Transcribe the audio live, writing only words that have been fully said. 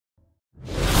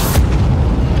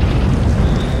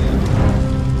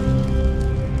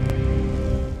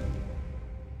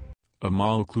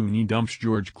Amal Clooney dumps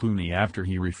George Clooney after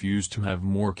he refused to have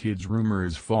more kids. Rumor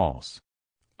is false.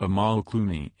 Amal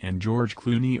Clooney and George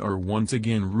Clooney are once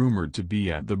again rumored to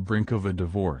be at the brink of a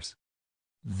divorce.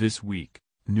 This week,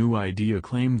 New Idea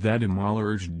claimed that Amal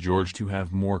urged George to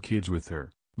have more kids with her,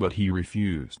 but he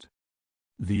refused.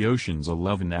 The Ocean's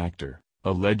 11 actor,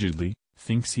 allegedly,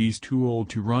 thinks he's too old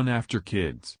to run after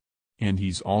kids. And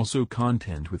he's also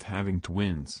content with having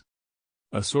twins.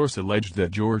 A source alleged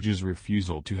that George's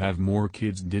refusal to have more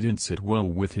kids didn't sit well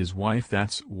with his wife.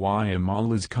 That's why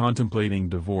Amal is contemplating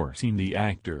divorcing the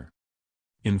actor.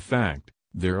 In fact,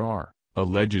 there are,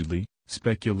 allegedly,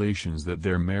 speculations that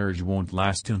their marriage won't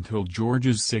last until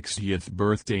George's 60th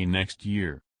birthday next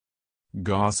year.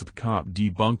 Gossip Cop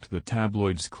debunked the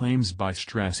tabloid's claims by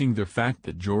stressing the fact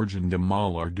that George and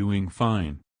Amal are doing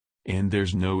fine. And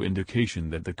there's no indication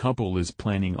that the couple is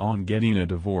planning on getting a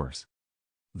divorce.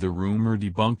 The rumor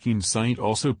debunking site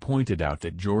also pointed out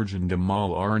that George and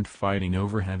Amal aren't fighting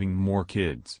over having more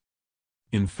kids.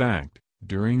 In fact,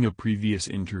 during a previous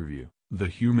interview, the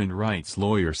human rights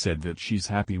lawyer said that she's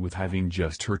happy with having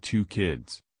just her 2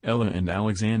 kids, Ella and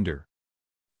Alexander.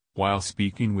 While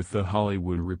speaking with The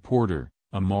Hollywood Reporter,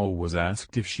 Amal was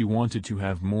asked if she wanted to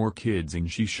have more kids and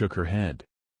she shook her head.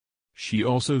 She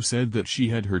also said that she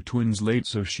had her twins late,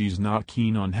 so she's not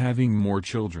keen on having more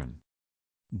children.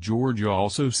 George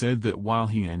also said that while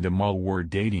he and Amal were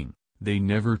dating, they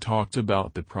never talked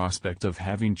about the prospect of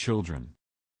having children.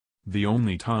 The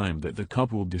only time that the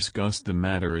couple discussed the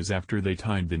matter is after they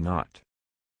tied the knot.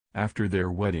 After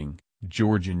their wedding,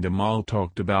 George and Amal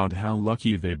talked about how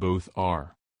lucky they both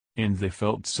are. And they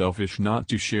felt selfish not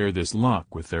to share this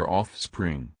luck with their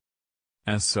offspring.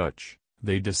 As such,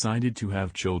 they decided to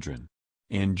have children.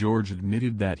 And George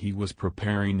admitted that he was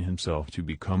preparing himself to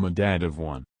become a dad of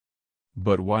one.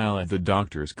 But while at the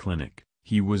doctor's clinic,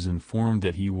 he was informed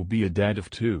that he will be a dad of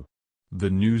 2. The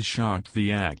news shocked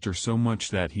the actor so much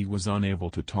that he was unable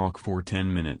to talk for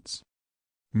 10 minutes.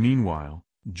 Meanwhile,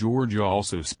 George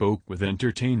also spoke with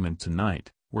Entertainment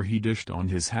Tonight, where he dished on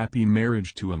his happy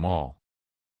marriage to Amal.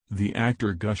 The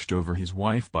actor gushed over his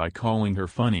wife by calling her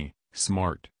funny,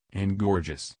 smart, and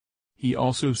gorgeous. He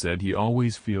also said he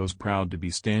always feels proud to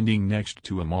be standing next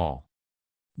to Amal.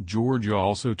 George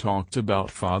also talked about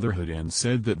fatherhood and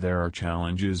said that there are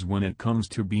challenges when it comes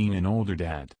to being an older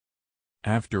dad.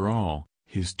 After all,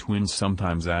 his twins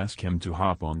sometimes ask him to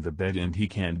hop on the bed and he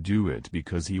can't do it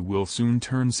because he will soon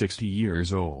turn 60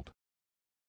 years old.